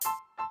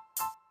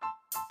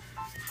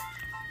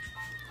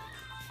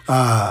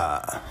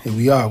Here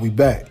we are. We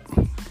back.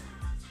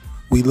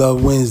 We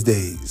love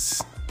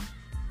Wednesdays.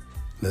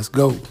 Let's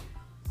go.